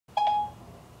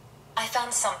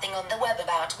found something on the web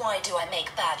about why do I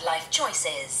make bad life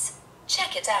choices.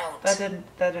 Check it out. That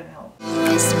didn't help.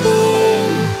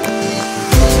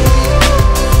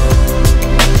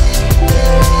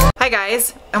 Hi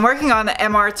guys, I'm working on the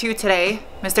MR2 today,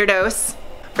 Mr. Dose.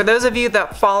 For those of you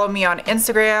that follow me on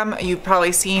Instagram, you've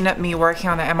probably seen me working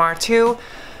on the MR2.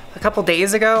 A couple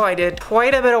days ago, I did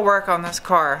quite a bit of work on this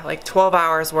car, like 12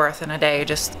 hours worth in a day.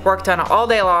 Just worked on it all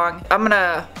day long. I'm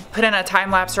gonna put in a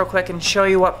time lapse real quick and show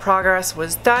you what progress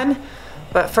was done.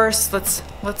 But first, let's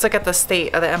look at the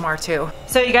state of the MR2.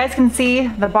 So you guys can see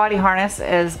the body harness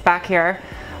is back here.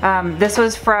 This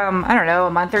was from, I don't know,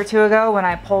 a month or two ago when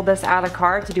I pulled this out of the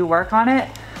car to do work on it.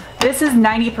 This is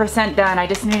 90% done. I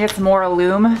just need to get some more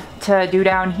loom to do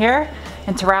down here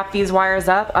and to wrap these wires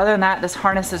up. Other than that, this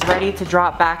harness is ready to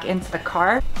drop back into the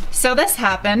car. So this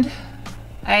happened.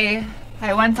 I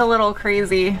went a little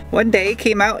crazy. One day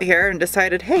came out here and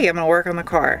decided, hey, I'm gonna work on the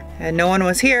car. And no one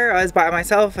was here, I was by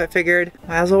myself. I figured,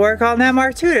 might as well work on the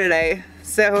MR2 today.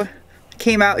 So I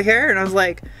came out here and I was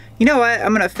like, you know what,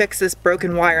 I'm gonna fix this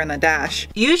broken wire in the dash.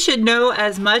 You should know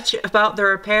as much about the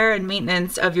repair and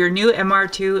maintenance of your new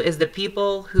MR2 as the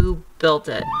people who built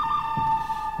it.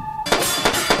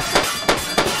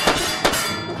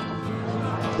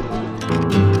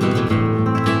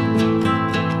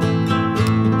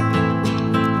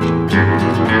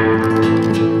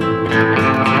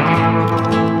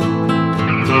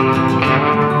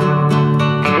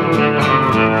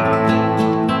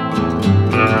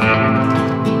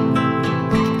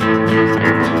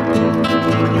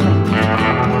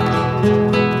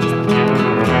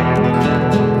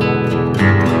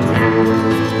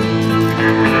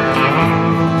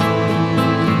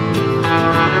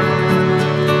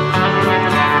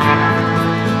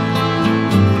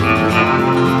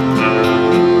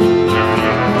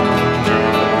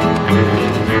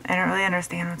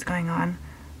 Understand what's going on.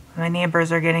 My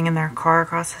neighbors are getting in their car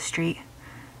across the street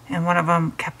and one of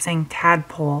them kept saying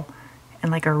tadpole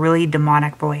in like a really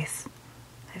demonic voice.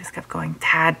 They just kept going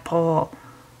tadpole,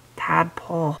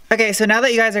 tadpole. Okay, so now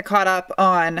that you guys are caught up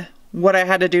on what I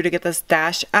had to do to get this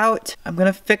dash out, I'm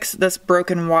gonna fix this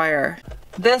broken wire.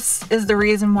 This is the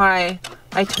reason why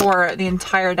I tore the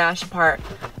entire dash apart,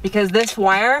 because this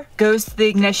wire goes to the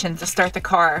ignition to start the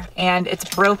car and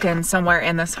it's broken somewhere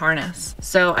in this harness.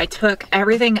 So I took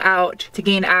everything out to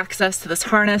gain access to this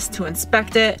harness, to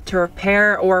inspect it, to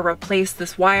repair or replace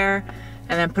this wire,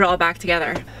 and then put it all back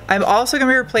together. I'm also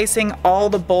gonna be replacing all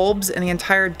the bulbs in the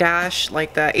entire dash,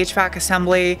 like the HVAC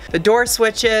assembly, the door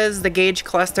switches, the gauge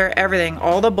cluster, everything.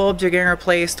 All the bulbs are getting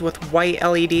replaced with white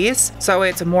LEDs, so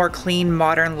it's a more clean,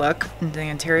 modern look in the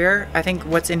interior. I think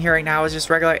what's in here right now is just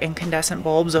regular incandescent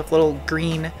bulbs with little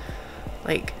green,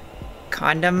 like,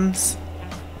 condoms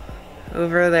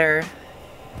over their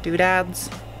doodads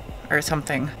or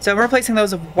something. So I'm replacing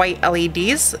those with white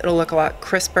LEDs. It'll look a lot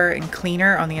crisper and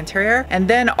cleaner on the interior. And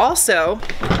then also,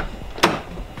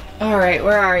 all right,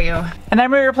 where are you? And then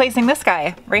we're replacing this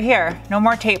guy right here. No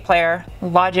more tape player,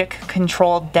 logic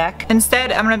controlled deck.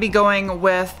 Instead, I'm gonna be going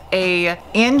with a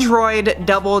Android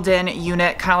doubled in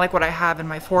unit, kind of like what I have in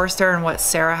my Forester and what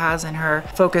Sarah has in her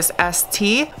Focus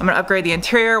ST. I'm gonna upgrade the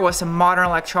interior with some modern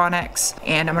electronics,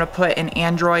 and I'm gonna put an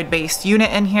Android based unit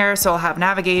in here, so I'll have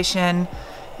navigation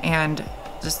and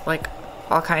just like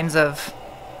all kinds of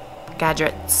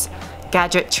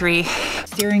gadgetry.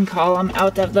 Steering column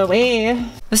out of the way.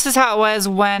 This is how it was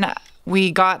when we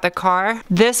got the car.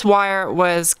 This wire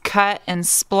was cut and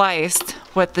spliced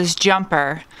with this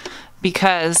jumper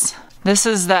because this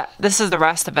is the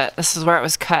rest of it. This is where it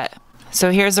was cut. So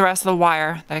here's the rest of the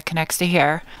wire that connects to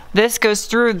here. This goes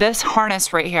through this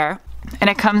harness right here and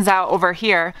it comes out over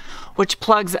here, which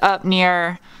plugs up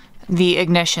near the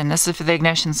ignition. This is for the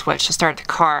ignition switch to start the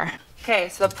car. Okay,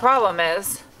 so the problem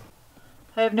is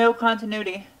I have no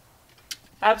continuity.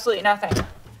 Absolutely nothing.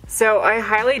 So I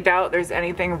highly doubt there's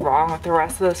anything wrong with the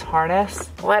rest of this harness.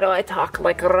 Why do I talk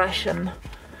like Russian?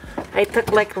 I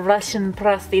talk like Russian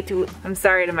prostitute. I'm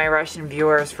sorry to my Russian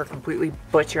viewers for completely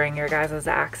butchering your guys'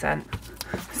 accent.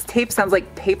 This tape sounds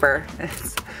like paper.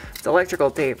 It's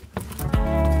electrical tape.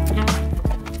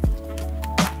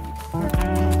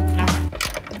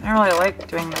 I don't really like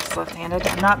doing this left-handed.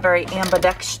 I'm not very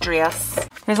ambidextrous.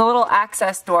 There's a little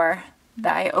access door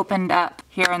that I opened up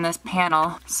here in this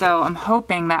panel. So I'm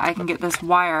hoping that I can get this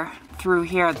wire through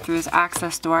here, through this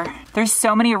access door. There's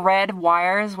so many red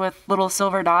wires with little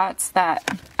silver dots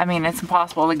that, I mean, it's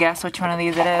impossible to guess which one of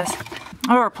these it is.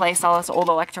 I'll replace all this old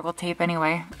electrical tape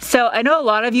anyway. So I know a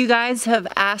lot of you guys have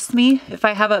asked me if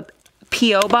I have a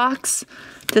P.O. box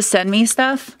to send me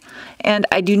stuff, and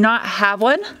I do not have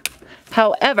one.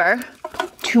 However,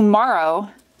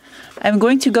 tomorrow I'm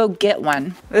going to go get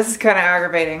one. This is kind of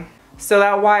aggravating. So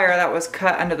that wire that was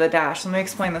cut under the dash, let me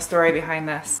explain the story behind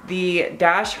this. The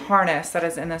dash harness that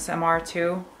is in this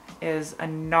MR2 is a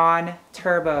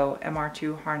non-turbo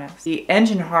MR2 harness. The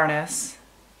engine harness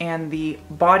and the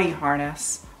body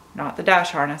harness, not the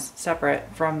dash harness,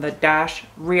 separate from the dash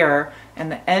rear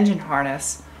and the engine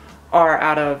harness, are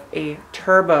out of a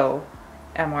turbo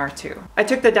MR2. I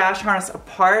took the dash harness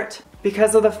apart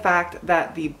because of the fact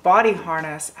that the body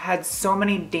harness had so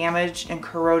many damaged and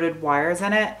corroded wires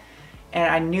in it, and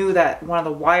I knew that one of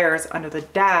the wires under the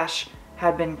dash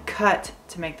had been cut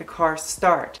to make the car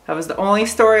start. That was the only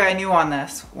story I knew on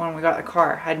this when we got the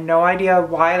car. I had no idea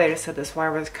why. They just said this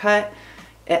wire was cut.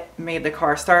 It made the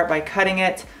car start by cutting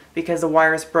it because the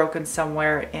wire is broken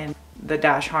somewhere in the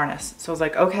dash harness. So I was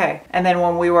like, okay. And then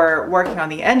when we were working on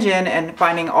the engine and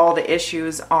finding all the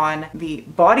issues on the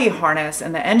body harness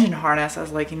and the engine harness, I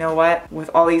was like, you know what? With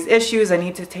all these issues, I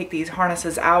need to take these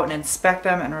harnesses out and inspect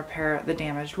them and repair the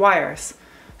damaged wires.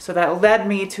 So that led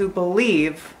me to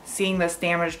believe, seeing this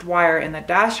damaged wire in the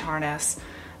dash harness,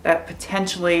 that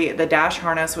potentially the dash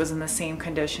harness was in the same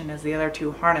condition as the other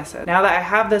two harnesses. Now that I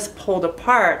have this pulled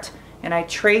apart and I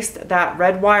traced that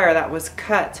red wire that was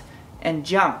cut and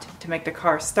jumped to make the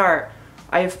car start,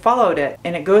 I have followed it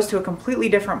and it goes to a completely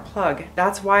different plug.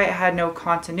 That's why it had no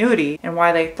continuity and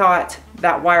why they thought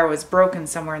that wire was broken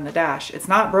somewhere in the dash. It's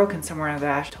not broken somewhere in the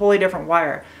dash, totally different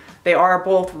wire. They are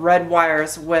both red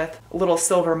wires with little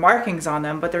silver markings on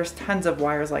them, but there's tons of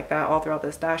wires like that all throughout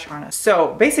this dash harness.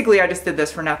 So basically I just did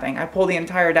this for nothing. I pulled the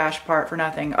entire dash apart for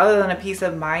nothing, other than a peace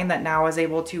of mind that now I was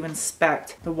able to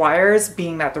inspect the wires,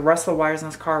 being that the rest of the wires in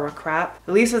this car were crap.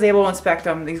 At least I was able to inspect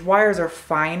them. These wires are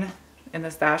fine in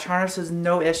this dash harness. There's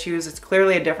no issues. It's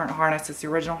clearly a different harness. It's the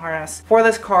original harness for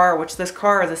this car, which this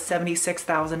car is a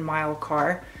 76,000 mile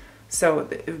car. So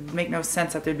it would make no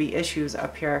sense that there'd be issues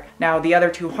up here. Now the other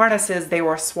two harnesses, they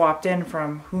were swapped in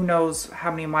from who knows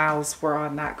how many miles were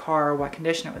on that car or what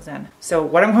condition it was in. So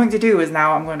what I'm going to do is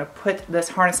now I'm going to put this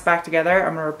harness back together.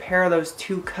 I'm going to repair those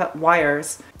two cut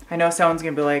wires. I know someone's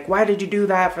going to be like, why did you do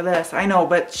that for this? I know,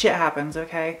 but shit happens,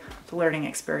 okay? It's a learning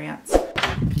experience.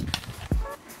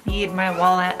 Need my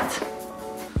wallet.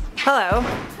 Hello.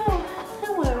 Oh,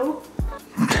 hello.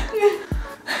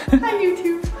 Hi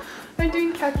YouTube. I'm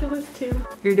doing calculus too.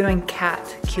 You're doing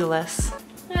cat-culus.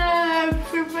 Ah,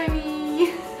 so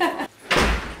funny.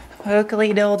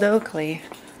 Oakley Dokley.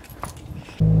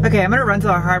 Okay, I'm gonna run to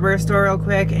the hardware store real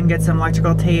quick and get some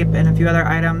electrical tape and a few other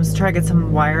items. Try to get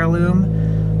some wire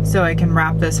loom so I can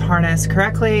wrap this harness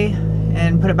correctly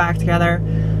and put it back together.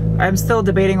 I'm still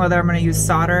debating whether I'm gonna use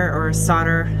solder or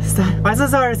solder. Why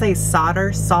does it hard to say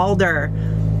solder? Solder.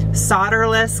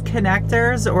 Solderless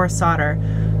connectors or solder.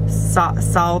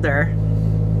 Solder.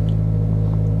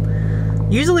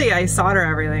 Usually I solder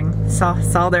everything.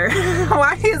 Solder.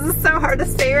 Why is this so hard to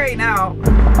say right now?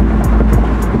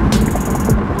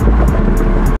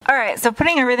 Alright, so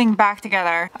putting everything back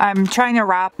together, I'm trying to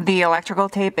wrap the electrical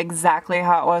tape exactly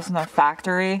how it was in the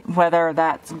factory. Whether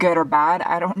that's good or bad,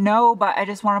 I don't know, but I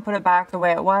just want to put it back the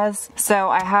way it was. So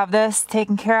I have this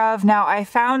taken care of. Now I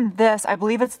found this, I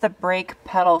believe it's the brake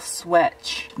pedal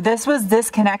switch. This was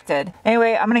disconnected.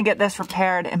 Anyway, I'm gonna get this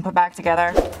repaired and put back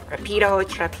together. Rapido,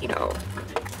 trapido.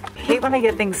 I hate when I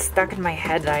get things stuck in my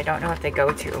head that I don't know what they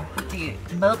go to. The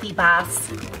multi-pass.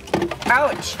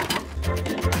 Ouch!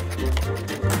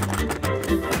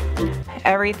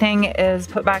 Everything is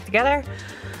put back together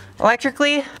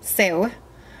electrically. So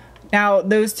now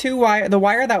those two the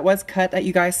wire that was cut that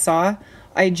you guys saw,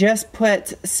 I just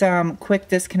put some quick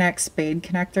disconnect spade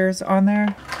connectors on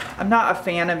there. I'm not a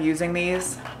fan of using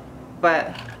these,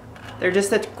 but they're just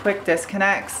such quick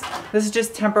disconnects. This is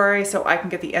just temporary so I can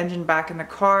get the engine back in the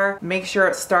car, make sure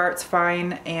it starts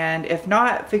fine, and if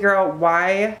not, figure out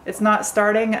why it's not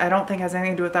starting. I don't think it has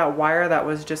anything to do with that wire that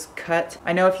was just cut.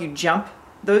 I know if you jump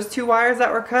those two wires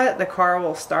that were cut, the car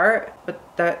will start, but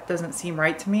that doesn't seem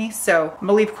right to me. So I'm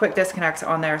gonna leave quick disconnects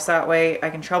on there so that way I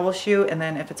can troubleshoot, and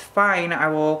then if it's fine, I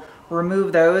will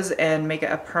remove those and make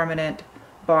it a permanent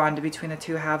bond between the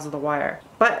two halves of the wire.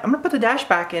 But I'm gonna put the dash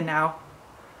back in now.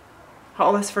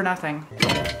 All this for nothing.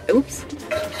 Oops.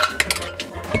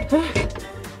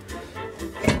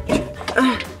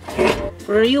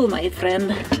 For you, my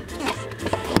friend.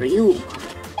 For you.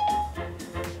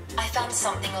 I found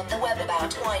something on the web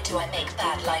about why do I make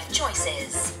bad life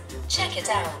choices. Check it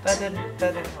out. That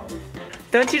didn't help.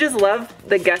 Don't you just love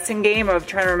the guessing game of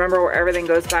trying to remember where everything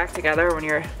goes back together when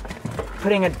you're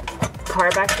putting a car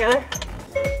back together?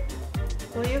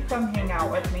 Will you come hang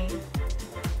out with me?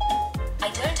 I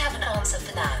don't have an answer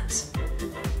for that.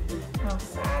 Oh,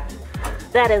 sad.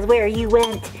 That is where you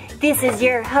went This is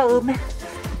your home.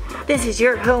 This is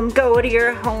your home. Go to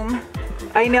your home.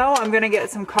 I know I'm gonna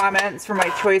get some comments for my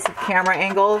choice of camera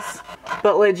angles,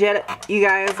 but legit, you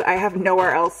guys, I have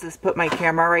nowhere else to put my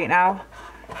camera right now.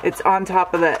 It's on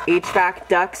top of the HVAC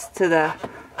ducts to the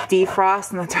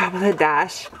defrost on the top of the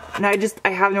dash, and I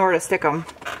have nowhere to stick them.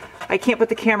 I can't put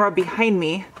the camera behind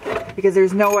me because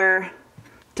there's nowhere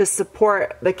to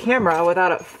support the camera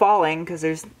without it falling, because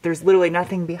there's literally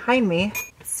nothing behind me.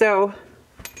 So,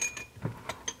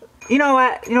 you know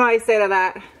what? You know what I say to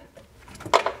that?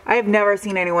 I have never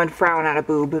seen anyone frown at a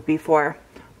boob before,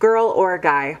 girl or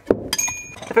guy.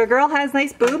 If a girl has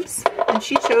nice boobs and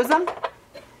she shows them,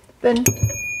 then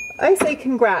I say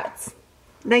congrats.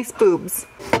 Nice boobs.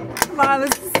 Wow,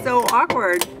 this is so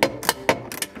awkward.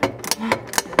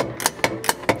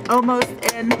 Almost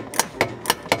in.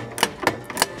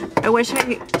 I wish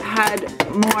I had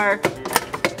more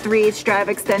 3H drive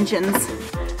extensions.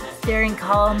 Steering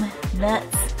column,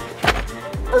 nuts.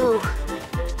 Ooh.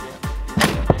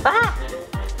 Ah!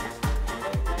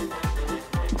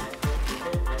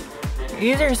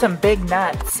 These are some big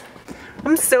nuts.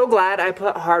 I'm so glad I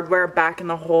put hardware back in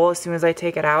the hole as soon as I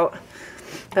take it out.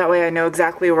 That way I know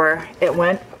exactly where it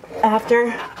went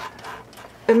after.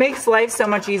 It makes life so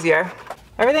much easier.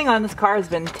 Everything on this car has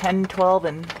been 10, 12,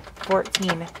 and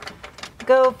 14.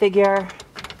 Go figure.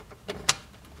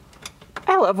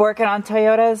 I love working on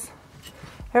Toyotas.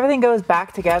 Everything goes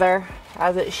back together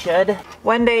as it should.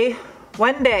 One day,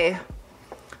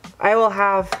 I will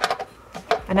have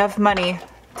enough money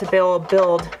to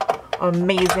build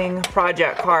amazing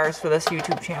project cars for this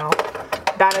YouTube channel.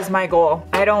 That is my goal.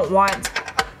 I don't want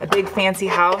a big fancy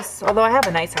house, although I have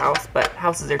a nice house, but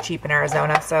houses are cheap in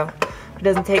Arizona, so it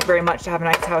doesn't take very much to have a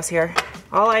nice house here.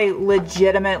 All I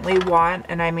legitimately want,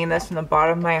 and I mean this from the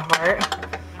bottom of my heart,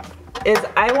 is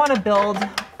I want to build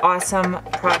awesome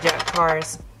project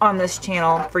cars on this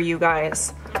channel for you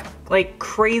guys. Like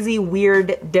crazy,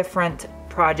 weird, different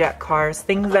project cars.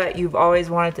 Things that you've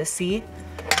always wanted to see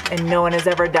and no one has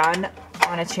ever done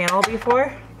on a channel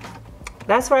before.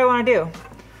 That's what I want to do.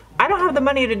 I don't have the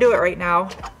money to do it right now,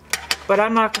 but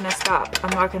I'm not going to stop.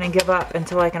 I'm not going to give up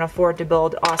until I can afford to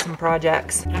build awesome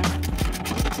projects.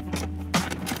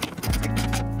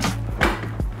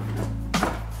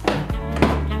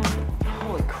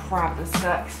 Holy crap, this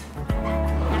sucks.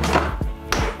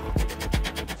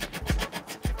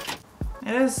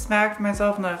 I just smacked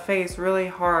myself in the face really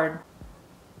hard.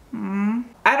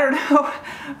 I don't know.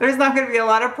 There's not going to be a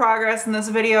lot of progress in this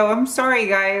video. I'm sorry,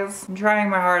 guys. I'm trying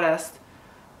my hardest.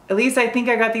 At least I think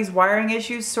I got these wiring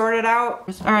issues sorted out.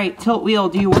 Alright, tilt wheel,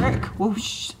 do you work?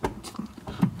 Whoosh.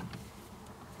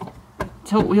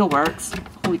 Tilt wheel works.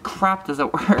 Holy crap, does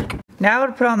it work. Now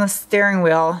to put on the steering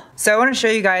wheel. So I want to show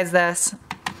you guys this.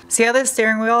 See how this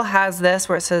steering wheel has this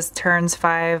where it says turns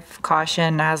 5,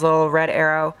 caution, has a little red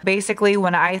arrow. Basically,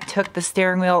 when I took the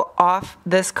steering wheel off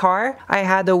this car, I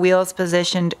had the wheels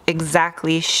positioned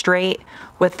exactly straight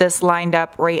with this lined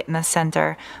up right in the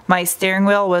center. My steering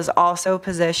wheel was also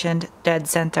positioned dead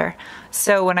center.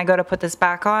 So when I go to put this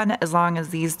back on, as long as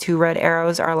these two red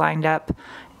arrows are lined up,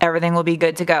 everything will be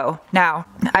good to go. Now,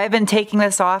 I've been taking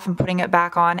this off and putting it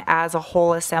back on as a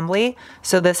whole assembly,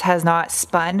 so this has not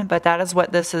spun, but that is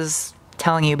what this is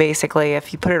telling you basically.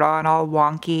 If you put it on all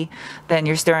wonky, then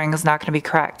your steering is not going to be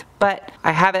correct. But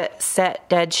I have it set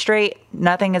dead straight,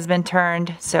 nothing has been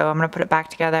turned, so I'm going to put it back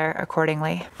together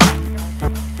accordingly.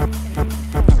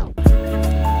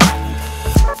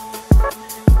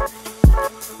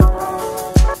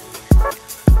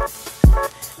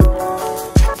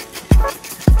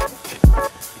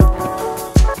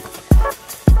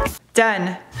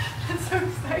 Done. That's so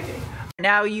exciting.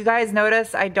 Now you guys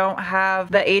notice I don't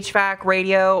have the HVAC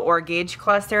radio or gauge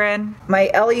cluster in. My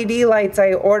LED lights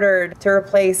I ordered to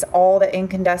replace all the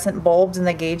incandescent bulbs in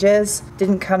the gauges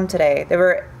didn't come today. They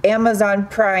were Amazon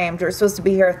Primed. They were supposed to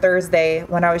be here Thursday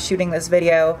when I was shooting this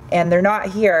video, and they're not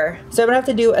here. So I'm gonna have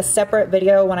to do a separate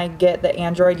video when I get the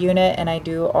Android unit and I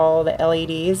do all the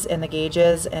LEDs in the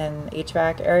gauges and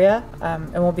HVAC area.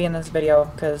 It won't be in this video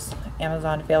because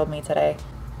Amazon failed me today.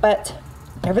 But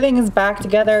everything is back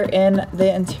together in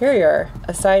the interior,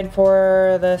 aside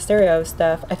for the stereo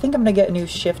stuff. I think I'm gonna get a new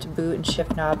shift boot and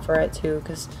shift knob for it too,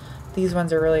 because these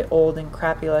ones are really old and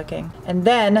crappy looking. And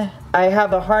then I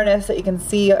have a harness that you can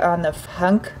see on the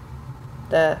hunk,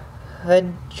 the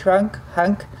hood trunk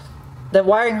hunk. The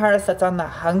wiring harness that's on the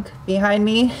hunk behind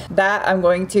me, that I'm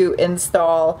going to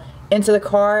install into the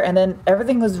car, and then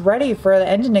everything was ready for the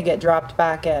engine to get dropped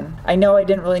back in. I know I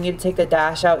didn't really need to take the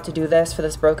dash out to do this for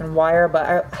this broken wire,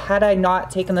 but had I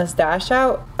not taken this dash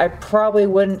out, I probably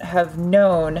wouldn't have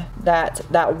known that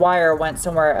that wire went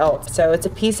somewhere else. So it's a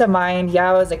peace of mind.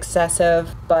 Yeah, it was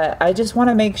excessive, but I just want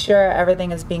to make sure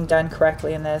everything is being done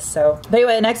correctly in this. So but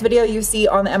anyway, the next video you see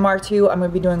on the MR2, I'm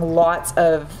going to be doing lots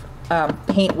of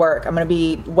paint work. I'm going to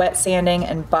be wet sanding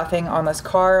and buffing on this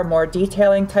car, more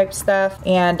detailing type stuff,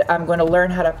 and I'm going to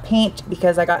learn how to paint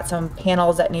because I got some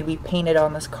panels that need to be painted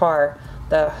on this car,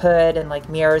 the hood and like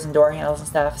mirrors and door handles and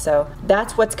stuff. So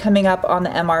that's what's coming up on the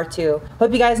MR2.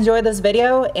 Hope you guys enjoyed this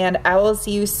video, and I will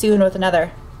see you soon with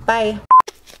another. Bye.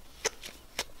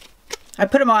 I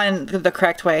put them on the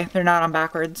correct way. They're not on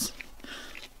backwards, in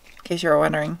case you were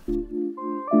wondering.